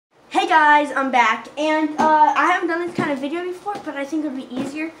guys, I'm back, and I haven't done this kind of video before, but I think it would be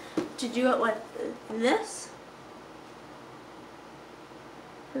easier to do it with this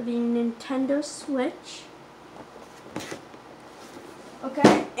for the Nintendo Switch.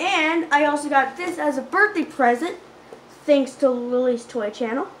 Okay, and I also got this as a birthday present, thanks to Lily's Toy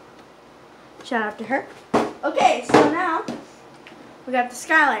Channel. Shout out to her. Okay, so now we got the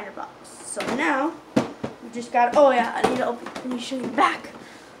Skylander box. So now we just got. Oh yeah, I need to open. I need to show you the back,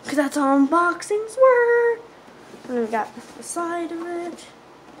 because that's how unboxings work. And then we got the side of it.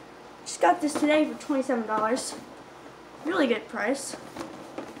 Just got this today for $27. Really good price.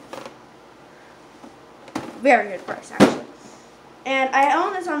 Very good price, actually. And I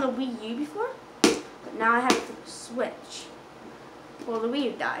owned this on the Wii U before, but now I have it for the Switch. Well, the Wii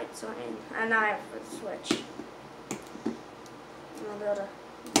U died, so and now I have it for the Switch. And I'll be able to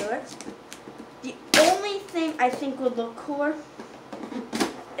do it. The only thing I think would look cooler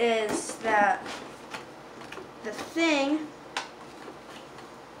is that the thing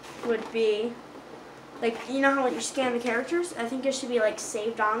would be, like, you know how when you scan the characters, I think it should be like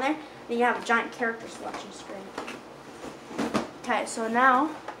saved on there, then you have a giant character selection screen. Okay, so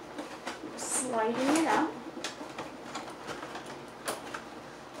now, sliding it out.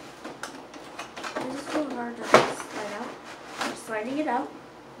 This is so hard to slide out. I'm sliding it out.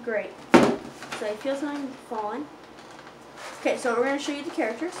 Great. So I feel something falling. Okay, so we're going to show you the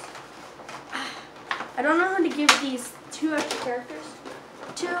characters. I don't know how to give these 2 extra characters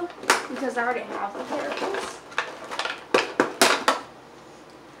to, because I already have the characters.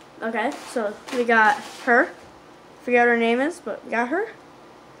 Okay, so we got her. Forget what her name is, but we got her.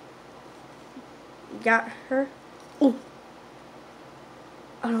 We got her. Oh,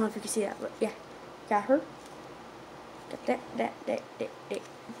 I don't know if you can see that, but yeah, got her. Got that.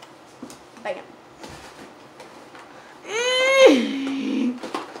 Bam.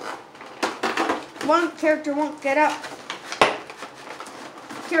 One character won't get up.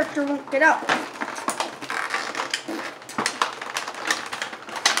 Character won't get up.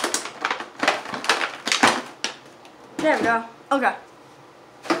 There we go. Okay.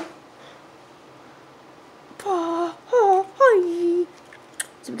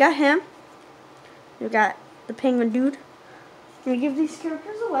 So we got him. We got the penguin dude. I'm gonna give these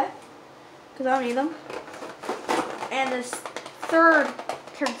characters away because I don't need them. And this third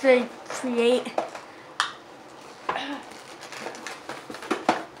character they create.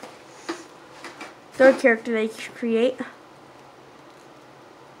 Third character they create.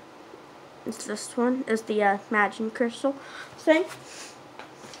 It's this one. Is the Imagine Crystal thing.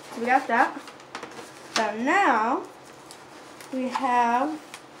 So we got that. So now we have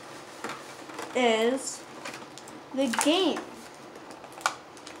is the game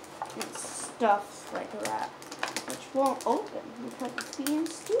and stuff like that, which won't open because it's being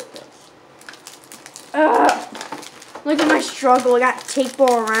stupid. Look at my struggle. I got tape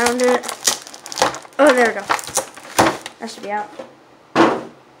all around it. Oh, there we go. That should be out.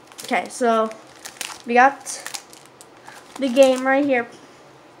 Okay, so we got the game right here.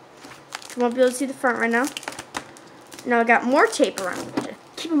 You won't be able to see the front right now. Now I got more tape around it to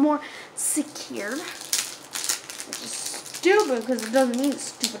keep it more secured. Which is stupid because it doesn't need a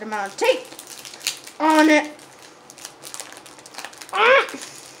stupid amount of tape on it.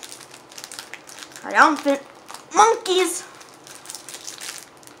 Triumphant monkeys.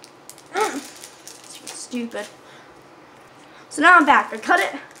 Stupid. So now I'm back. I cut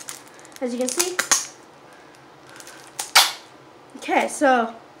it, as you can see. Okay,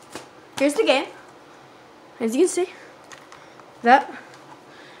 so here's the game. As you can see, that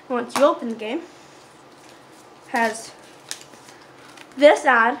once you open the game, has this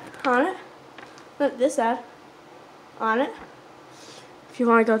ad on it. Look, this ad on it. If you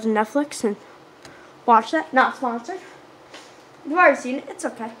want to go to Netflix and watch that, not sponsored. You've already seen it. It's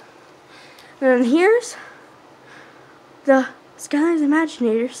okay. And then here's the Skylanders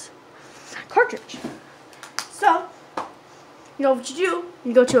Imaginators cartridge. So, you know what you do?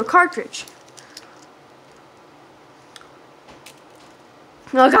 You go to a cartridge.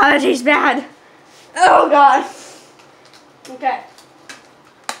 Oh god, that tastes bad. Oh god. Okay.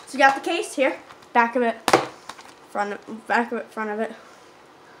 So you got the case here, back of it, back of it, front of it.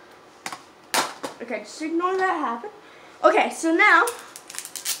 Okay, just ignore that happened. Okay, so now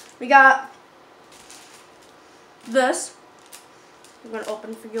we got this. I'm gonna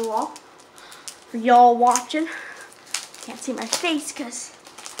open for you all. For y'all watching. Can't see my face because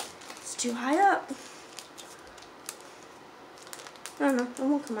it's too high up. I don't know, it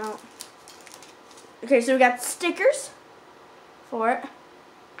won't come out. Okay, so we got stickers for it.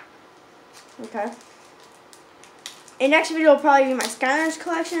 Okay. And next video will probably be my Skylanders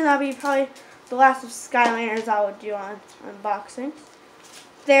collection. That'll be probably the last of Skylanders I would do on unboxing.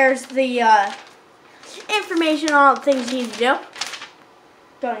 There's the information on all the things you need to do.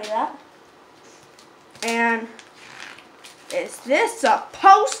 Don't need that. And is this a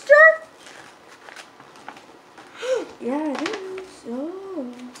poster? Yeah, it is.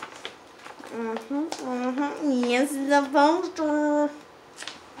 Oh. Yes, it's a poster.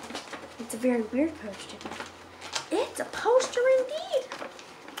 It's a very weird poster. It's a poster indeed.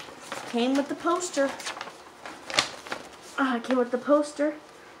 Came with the poster. It came with the poster.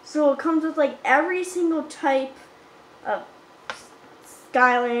 So it comes with like every single type of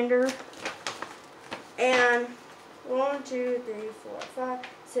Skylander. And 1, 2, 3, 4, 5,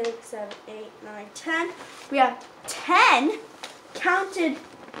 6, 7, 8, 9, 10. We have 10. Counted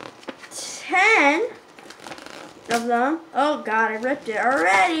 10 of them. Oh God, I ripped it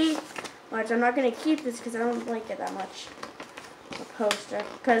already. Which I'm not gonna keep this because I don't like it that much. A poster.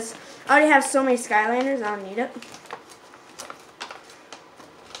 Because I already have so many Skylanders, I don't need it.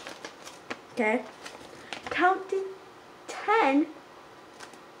 Okay. Counting 10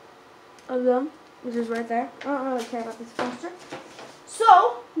 of them, which is right there. I don't really care about this poster.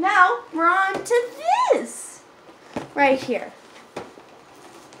 So now we're on to this right here.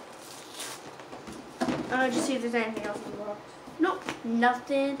 Just see if there's anything else in the box. Nope,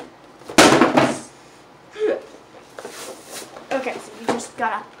 nothing. Okay, so you just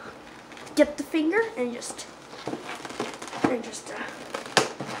gotta get the finger and just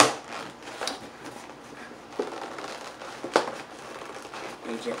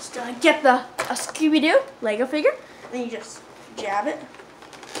get the Scooby-Doo Lego figure, and you just jab it,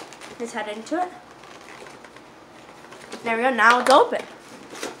 his head into it. There we go. Now it's open.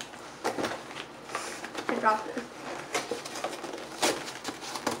 I dropped it.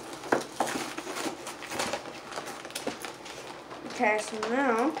 Okay, so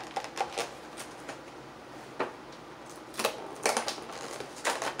now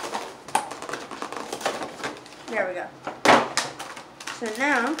there we go. So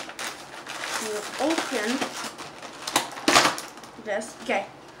now you open this. Okay,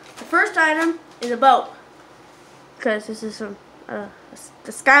 the first item is a boat, because this is from the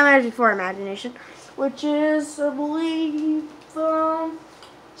Skylanders Before Imagination, which is, I believe,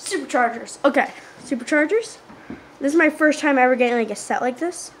 superchargers. Okay, superchargers. This is my first time ever getting like a set like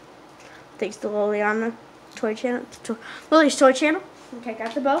this. Thanks to Lily on the toy channel, Lily's toy channel. Okay,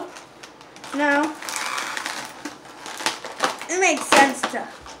 got the boat. Now it makes sense to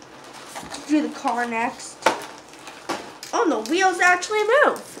do the car next. Oh, and the wheels actually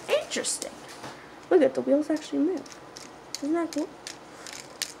move. Interesting. Look at the wheels actually move. Isn't that cool?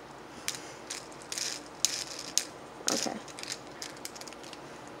 Okay.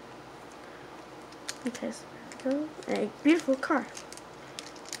 Okay, so there we go. A beautiful car.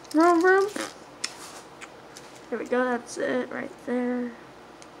 Vroom, vroom. There we go. That's it right there.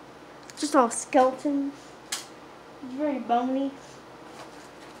 Just all skeletons. It's very bony.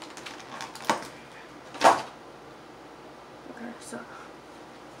 Okay, so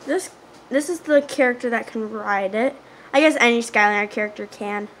this is the character that can ride it. I guess any Skylander character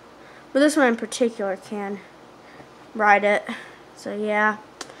can, but this one in particular can ride it. So yeah,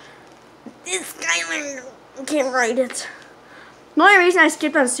 this Skylander can't ride it. The only reason I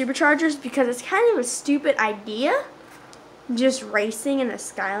skipped on superchargers is because it's kind of a stupid idea, just racing in a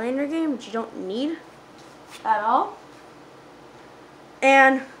Skylander game, which you don't need at all.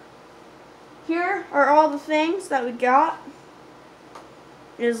 And here are all the things that we got.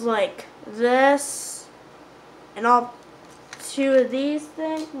 Is like this, and all 2 of these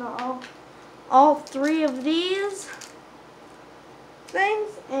things, no, all 3 of these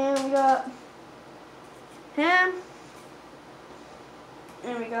things, and we got him,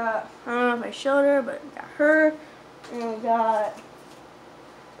 and we got, I don't know if I showed her, but we got her, and we got,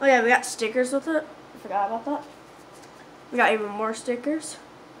 oh yeah, we got stickers with it. I forgot about that. We got even more stickers.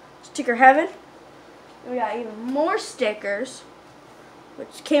 Sticker heaven. And we got even more stickers,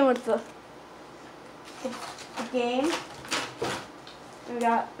 which came with the game. And we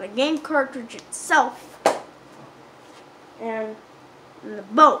got the game cartridge itself, and the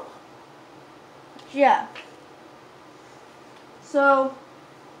boat. Yeah. So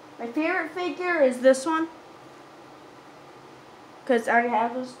my favorite figure is this one, because I already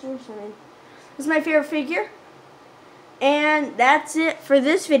have those 2. So this is my favorite figure. And that's it for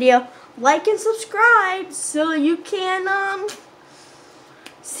this video. Like and subscribe so you can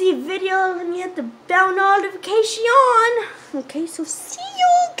see videos and you hit the bell notification on. Okay, so see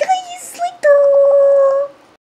you guys later.